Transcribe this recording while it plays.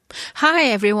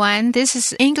Hi everyone, this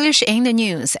is English in the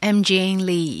News. I'm Jane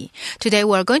Lee. Today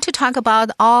we're going to talk about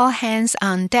all hands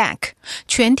on deck.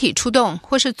 全体出动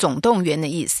或是总动员的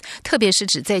意思，特别是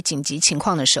指在紧急情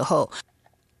况的时候。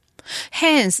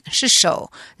Hands 是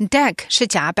手， deck 是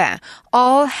甲板，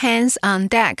 all hands on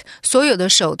deck 所有的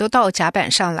手都到甲板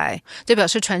上来，这表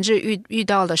示船只遇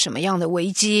到了什么样的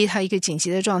危机，它一个紧急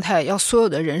的状态，要所有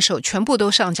的人手全部都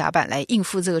上甲板来应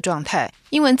付这个状态。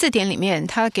英文字典里面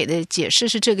它给的解释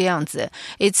是这个样子，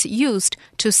 It's used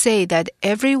to say that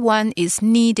everyone is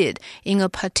needed in a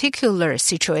particular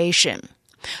situation。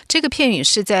这个片语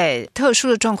是在特殊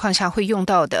的状况下会用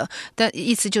到的，但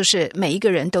意思就是每一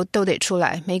个人都得出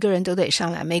来，每个人都得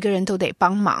上来，每个人都得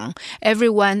帮忙。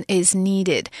Everyone is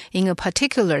needed in a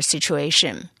particular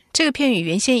situation。这个片语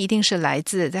原先一定是来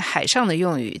自在海上的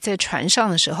用语，在船上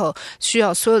的时候需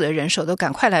要所有的人手都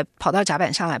赶快来跑到甲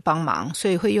板上来帮忙，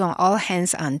所以会用 all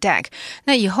hands on deck。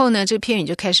 那以后呢，这个片语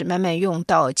就开始慢慢用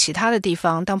到其他的地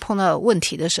方，当碰到问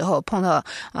题的时候，碰到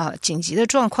紧急的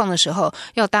状况的时候，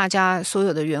要大家所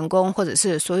有的员工或者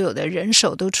是所有的人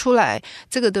手都出来，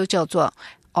这个都叫做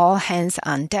all hands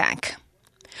on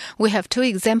deck。We have two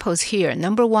examples here.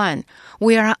 Number one,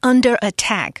 we are under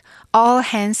attack. All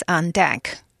hands on deck.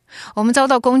我们遭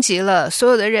到攻击了，所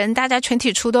有的人大家全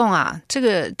体出动啊！这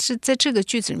个是在这个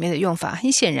句子里面的用法，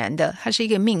很显然的，它是一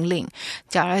个命令。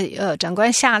假如长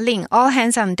官下令 all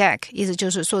hands on deck， 意思就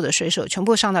是所有的水手全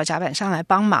部上到甲板上来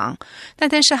帮忙。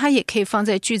但是它也可以放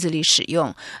在句子里使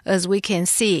用 ，as we can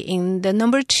see in the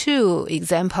number 2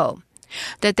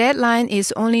 example.The deadline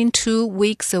is only 2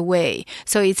 weeks away,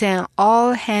 so it's an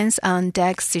all hands on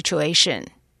deck situation.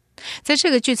在这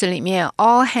个句子里面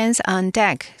all hands on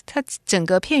deck 它整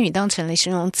个片语当成了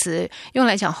形容词，用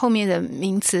来讲后面的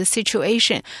名词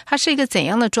situation， 它是一个怎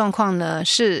样的状况呢？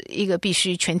是一个必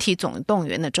须全体总动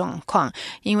员的状况，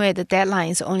因为 the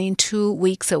deadline is only 2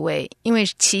 weeks away， 因为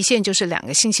期限就是2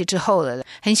个星期之后了，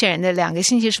很显然的2个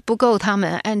星期是不够他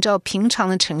们按照平常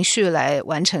的程序来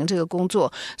完成这个工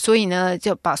作，所以呢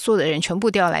就把所有的人全部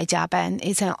调来加班。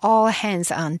 It's an all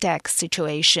hands on deck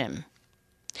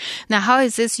situation.Now, how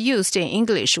is this used in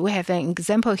English? We have an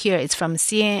example here. It's from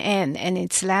CNN, and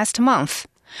it's last month.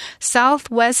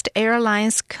 Southwest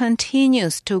Airlines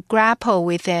continues to grapple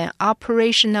with an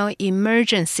operational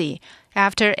emergency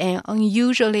after an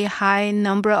unusually high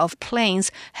number of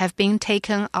planes have been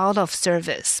taken out of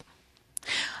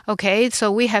service.Okay,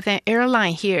 so we have an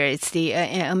airline here. It's the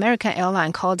American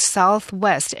airline called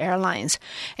Southwest Airlines,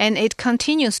 and it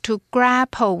continues to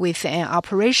grapple with an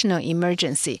operational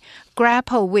emergency.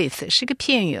 Grapple with 是个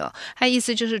片语哦，它意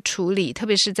思就是处理，特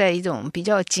别是在一种比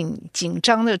较紧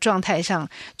张的状态上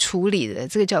处理的，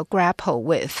这个叫 grapple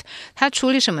with。它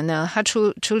处理什么呢？它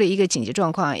处理一个紧急状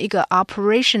况，一个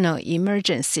operational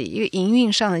emergency， 一个营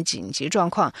运上的紧急状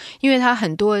况，因为它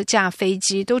很多架飞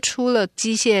机都出了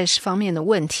机械方面的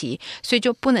问题，所以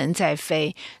就不能再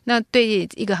飞。那对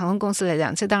一个航空公司来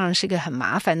讲，这当然是一个很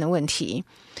麻烦的问题。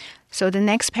So the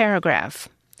next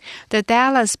paragraph.The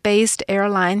Dallas-based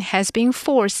airline has been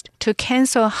forced to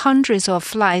cancel hundreds of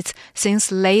flights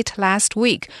since late last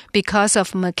week because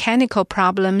of mechanical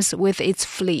problems with its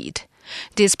fleet.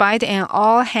 Despite an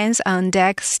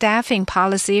all-hands-on-deck staffing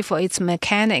policy for its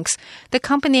mechanics, the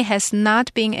company has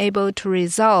not been able to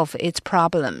resolve its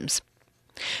problems.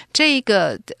这一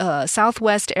个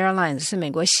Southwest Airlines 是美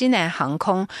国西南航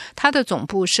空，它的总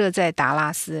部设在达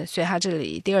拉斯，所以它这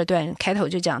里第二段开头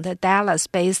就讲 The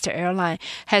Dallas-based airline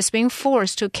has been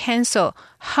forced to cancel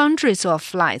hundreds of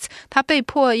flights， 它被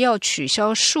迫要取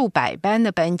消数百班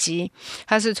的班机。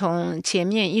它是从前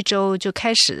面1周就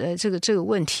开始的这个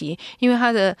问题，因为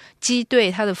它的机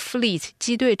队，它的 fleet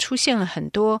机队出现了很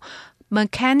多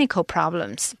mechanical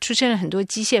problems， 出现了很多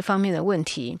机械方面的问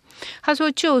题。他说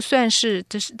就算是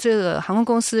这个航空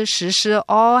公司实施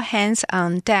all hands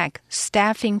on deck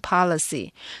staffing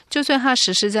policy， 就算他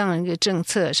实施这样的一个政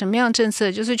策，什么样的政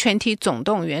策？就是全体总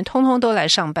动员，通通都来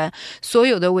上班，所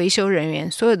有的维修人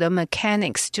员，所有的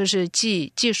mechanics 就是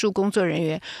技术工作人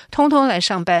员，通通来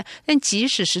上班。但即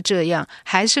使是这样，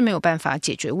还是没有办法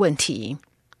解决问题。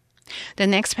The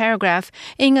next paragraph,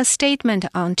 in a statement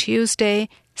on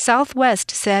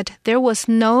Tuesday,Southwest said there was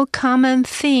no common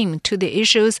theme to the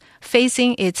issues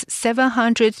facing its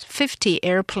 750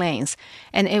 airplanes,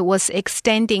 and it was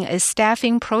extending a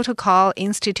staffing protocol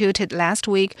instituted last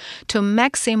week to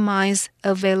maximize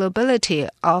availability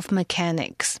of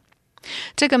mechanics.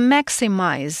 这个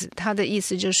maximize 它的意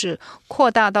思就是扩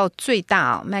大到最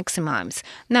大maximize。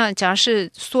那假如是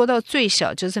缩到最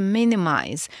小就是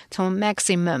minimize， 从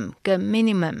maximum 跟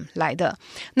minimum 来的。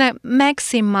那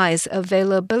maximize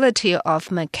availability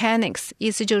of mechanics 意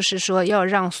思就是说要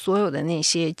让所有的那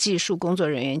些技术工作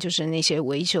人员，就是那些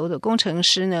维修的工程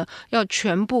师呢，要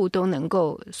全部都能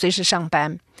够随时上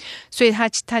班。所以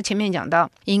他前面讲到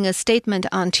In a statement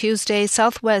on Tuesday,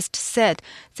 Southwest said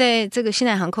在这个西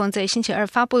南航空在星期二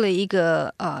发布了一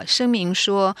个声明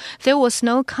说 There was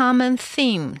no common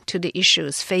theme to the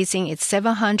issues facing its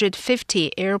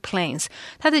 750 airplanes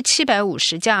它的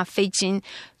750架飞机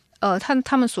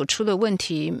他们所出的问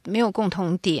题没有共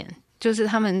同点，就是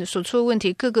他们所出的问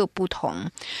题各个不同，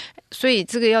所以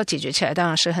这个要解决起来当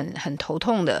然是很头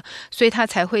痛的，所以他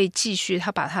才会继续，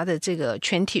他把他的这个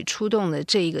全体出动的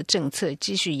这一个政策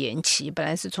继续延期。本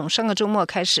来是从上个周末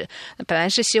开始，本来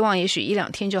是希望也许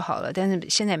1-2天就好了，但是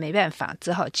现在没办法，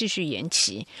只好继续延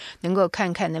期，能够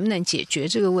看看能不能解决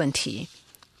这个问题。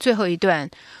最后一段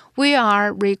We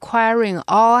are requiring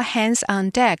all hands on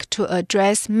deck to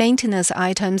address maintenance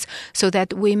items so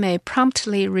that we may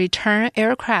promptly return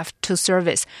aircraft to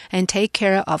service and take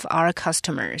care of our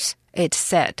customers, it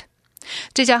said.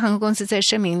 这家航空公司在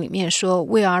声明里面说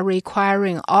We are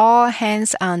requiring all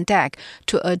hands on deck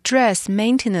to address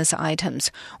maintenance items.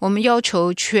 我们要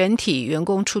求全体员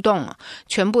工出动，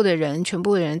全部的人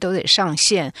都得上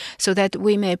线 so that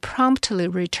we may promptly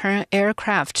return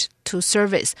aircraft to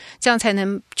service. 这样才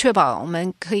能确保我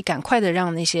们可以赶快的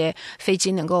让那些飞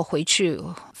机能够回去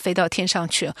飞到天上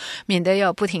去，免得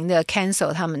要不停的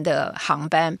cancel 他们的航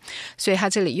班。所以他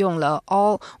这里用了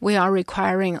We are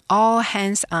requiring all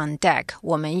hands on deck.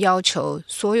 我们要求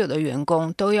所有的员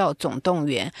工都要总动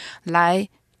员来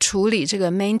处理这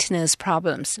个 maintenance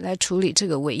problems， 来处理这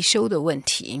个维修的问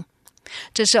题。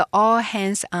这是 all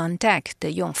hands on deck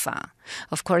的用法。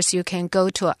Of course, you can go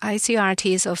to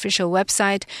ICRT's official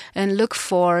website and look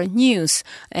for news.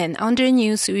 And under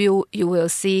news, you will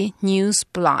see news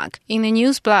blog. In the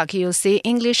news blog, you'll see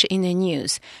English in the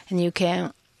news. And you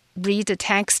can read the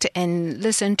text and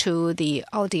listen to the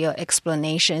audio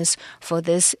explanations for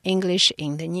this English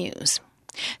in the news.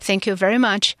 Thank you very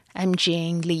much. I'm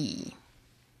Jane Lee.